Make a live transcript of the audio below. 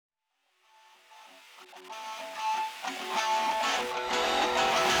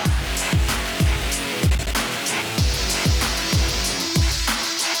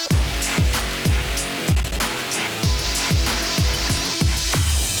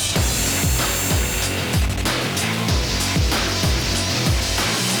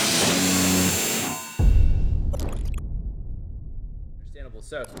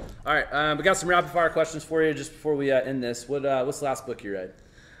So, all right, we got some rapid fire questions for you just before we end this. What's the last book you read?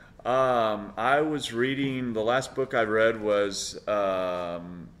 I was reading, the last book I read was the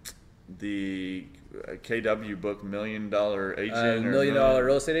KW book, $1 Million Agent. $1 Million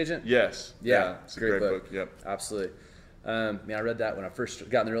Real Estate Agent? Yes. Yeah, it's a great book. Yep. Absolutely. Man, I read that when I first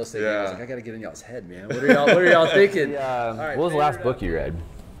got in the real estate game. I was like, I got to get in y'all's head, man. What are y'all thinking? All right, what was the last book you read?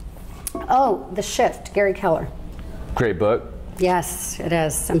 Oh, The Shift, Gary Keller. Great book. Yes, it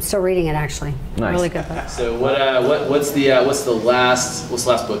is. I'm still reading it actually. Nice. Really good book. So what's the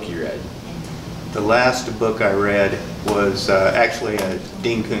last book you read? The last book I read was actually a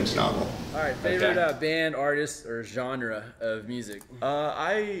Dean Koontz novel. All right, favorite band, artist, or genre of music?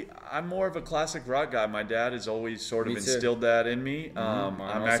 I'm more of a classic rock guy. My dad has always sort of Me too. instilled that in me. I'm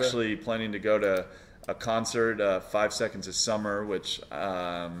also. actually planning to go to a concert, 5 Seconds of Summer, which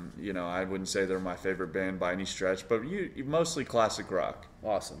I wouldn't say they're my favorite band by any stretch, but mostly classic rock.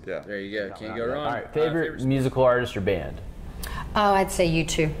 Awesome. Yeah. There you go. Can't go wrong. All right, favorite musical artist or band? Oh, I'd say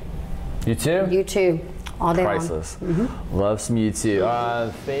U2. You too? U2, all day Priceless. long. Love some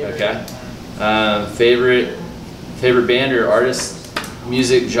U2. Favorite. Okay. Favorite band or artist,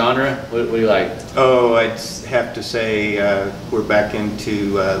 music genre? What do you like? Oh, I'd have to say we're back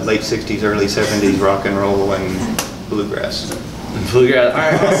into late 60s, early 70s rock and roll and bluegrass. Bluegrass. All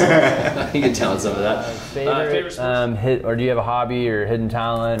right, awesome. You can tell some of that. Favorite hit, or do you have a hobby or hidden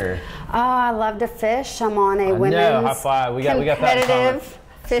talent or? Oh, I love to fish. I'm on a women's high five. We got that in common. competitive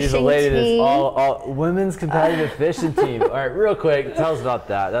fishing She's a lady that's team. all women's competitive fishing team. All right, real quick, tell us about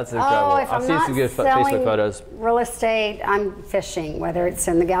that. That's incredible. If I've I'm seen not some good selling Facebook photos. real estate, I'm fishing, whether it's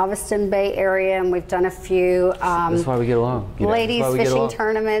in the Galveston Bay area, and we've done a few That's why we get along. ladies fishing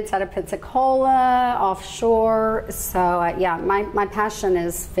tournaments out of Pensacola, offshore. So yeah, my passion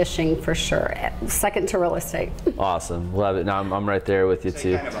is fishing for sure. Second to real estate. Awesome, love it. Now I'm right there with you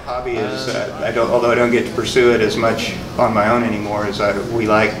too. Kind of a hobby is, although I don't get to pursue it as much on my own anymore, as we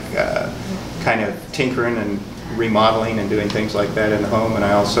like kind of tinkering and remodeling and doing things like that in the home, and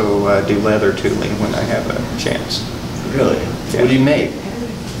I also do leather tooling when I have a chance. Really? Yeah. What do you make?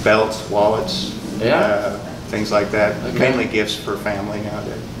 Belts, wallets, things like that. Okay. Mainly gifts for family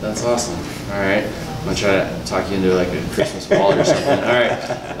nowadays. That's awesome. All right. I'm going to try to talk you into like a Christmas wallet or something. All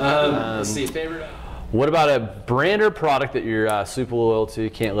right. Let's see. Favorite? What about a brand or product that you're super loyal to,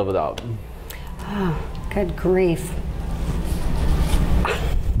 can't live without? Oh, good grief.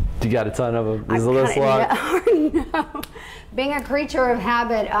 You got a ton of them. Is the list long? No. Being a creature of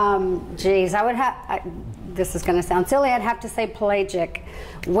habit, geez, I would have. This is going to sound silly. I'd have to say Pelagic,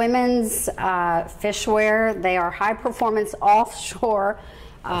 women's fishwear. They are high performance offshore.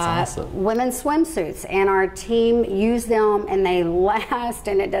 That's awesome. Women's swimsuits, and our team use them, and they last.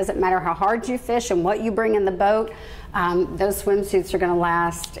 And it doesn't matter how hard you fish and what you bring in the boat. Those swimsuits are going to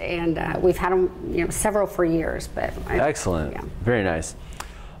last, and we've had them, several for years. But excellent, yeah. Very nice.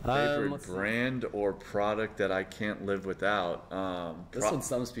 Favorite brand or product that I can't live without? This one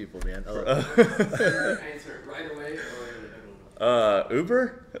sums people, man. Answer it right away.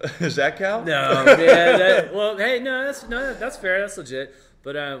 Uber? Does that count? No, man. Well, hey, that's fair. That's legit.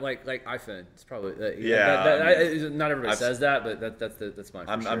 But like iPhone, it's probably not everybody says that, but that's mine.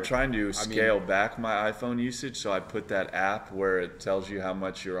 I'm trying to scale back my iPhone usage, so I put that app where it tells you how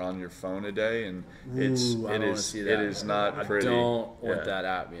much you're on your phone a day, and it is not pretty. I don't want that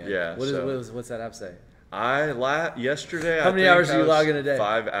app, man. Yeah. What's that app say? Yesterday. How many hours do you log in a day?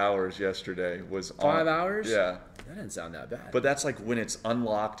 5 hours yesterday was 5 hours? Yeah. That didn't sound that bad. But that's like when it's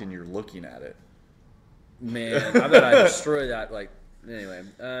unlocked and you're looking at it. Man, I bet I destroy that. Anyway,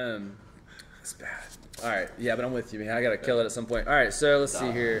 it's bad. All right, yeah, but I'm with you, man. I gotta kill it at some point. All right, so let's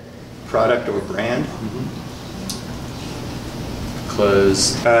see here. Product or brand?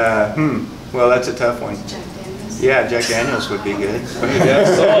 Clothes. Well, that's a tough one. Yeah, Jack Daniels would be good.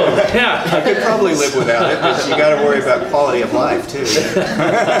 Yeah. I could probably live without it, but you got to worry about quality of life too.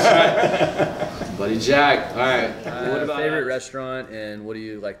 Buddy Jack. All right. What about favorite restaurant, and what do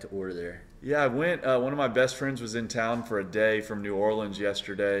you like to order there? Yeah, I went. One of my best friends was in town for a day from New Orleans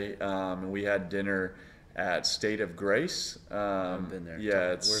yesterday, and we had dinner at State of Grace. I've been there. Yeah,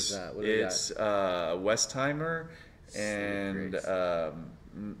 where's that? What it's Westheimer and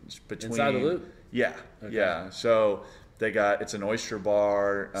between Inside the Loop. Yeah, Okay. yeah. So It's an oyster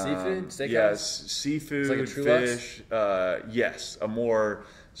bar. Seafood? Steakhouse? Yes, seafood, It's like a True Lux? fish. Yes, a more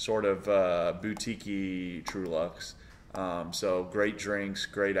sort of boutique-y True Lux. So great drinks,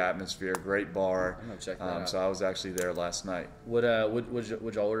 great atmosphere, great bar. I'm gonna check that out. So I was actually there last night. What'd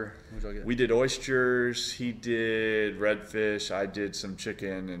y'all order? What'd y'all get? We did oysters. He did redfish. I did some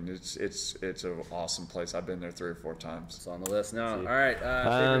chicken, and it's an awesome place. I've been there 3 or 4 times. It's on the list now. All right.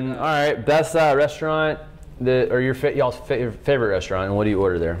 All right, best restaurant or y'all's favorite restaurant, and what do you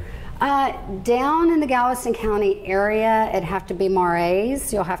order there? Down in the Galveston County area, it'd have to be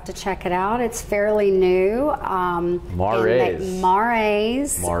Marays. You'll have to check it out. It's fairly new. Marays.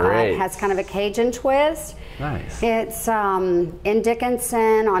 Marays. Marays. It has kind of a Cajun twist. Nice. It's in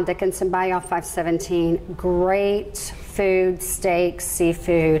Dickinson, on Dickinson Bayou off 517. Great food, steaks,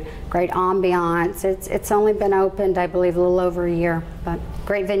 seafood, great ambiance. It's only been opened, I believe, a little over a year, but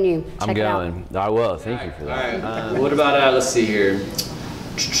great venue. Check I'm it out. going. I will. Thank you for All that. right. What about let's see here.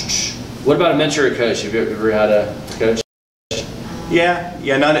 What about a mentor or coach? Have you ever had a coach? Yeah,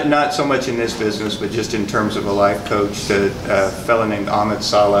 not so much in this business, but just in terms of a life coach. A fellow named Ahmed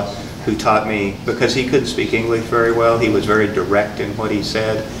Saleh, who taught me, because he couldn't speak English very well, he was very direct in what he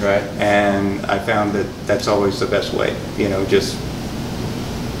said. Right. And I found that that's always the best way. Just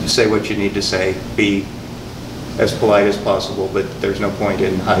say what you need to say, be as polite as possible, but there's no point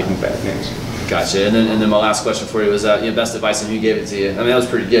in hiding bad news. Gotcha. And then my last question for you was best advice, and who gave it to you? I mean, that was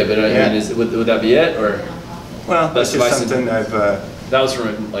pretty good, but Yeah. I mean, would that be it, or? Well, that's Best just advice something I've... That was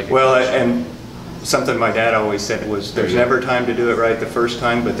from like. and something my dad always said was, there's never time to do it right the first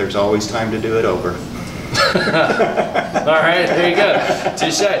time, but there's always time to do it over. All right, there you go.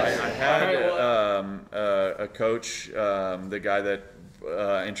 Touche. I had a coach, the guy that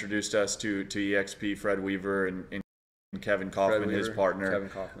introduced us to EXP, Fred Weaver, and Kevin Kaufman, his partner. Kevin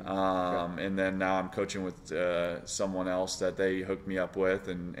Kaufman. And then now I'm coaching with someone else that they hooked me up with,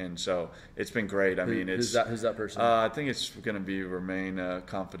 and so it's been great. I mean, Who's that person? I think it's going to remain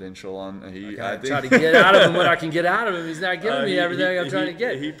confidential. I try to get out of him what I can get out of him. He's not giving me everything I'm trying to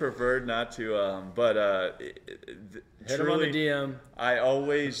get. He preferred not to, but Hit him on the DM. I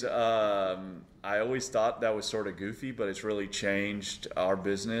always thought that was sort of goofy, but it's really changed our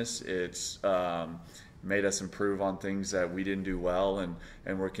business. It's made us improve on things that we didn't do well, and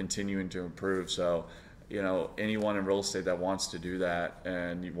we're continuing to improve. So, anyone in real estate that wants to do that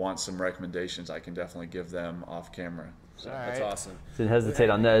and you want some recommendations, I can definitely give them off camera. So That's awesome. Didn't hesitate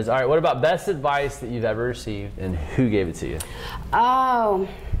on those. All right, what about best advice that you've ever received, and who gave it to you? Oh,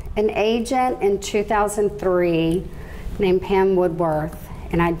 an agent in 2003 named Pam Woodworth,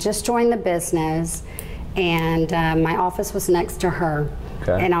 and I just joined the business, and my office was next to her.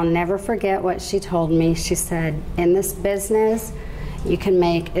 Okay. And I'll never forget what she told me. She said, in this business, you can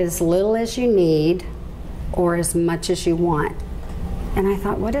make as little as you need or as much as you want. And I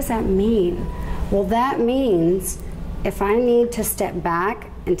thought, what does that mean? Well, that means if I need to step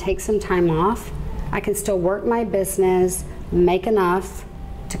back and take some time off, I can still work my business, make enough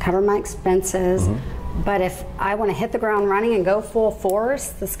to cover my expenses. But if I want to hit the ground running and go full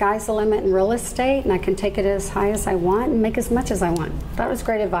force, the sky's the limit in real estate, and I can take it as high as I want and make as much as I want. That was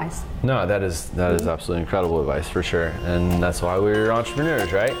great advice. No, that is absolutely incredible advice for sure, and that's why we're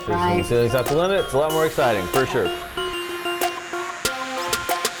entrepreneurs, right? Because when Right. the ceiling's not the limit, it's a lot more exciting for sure.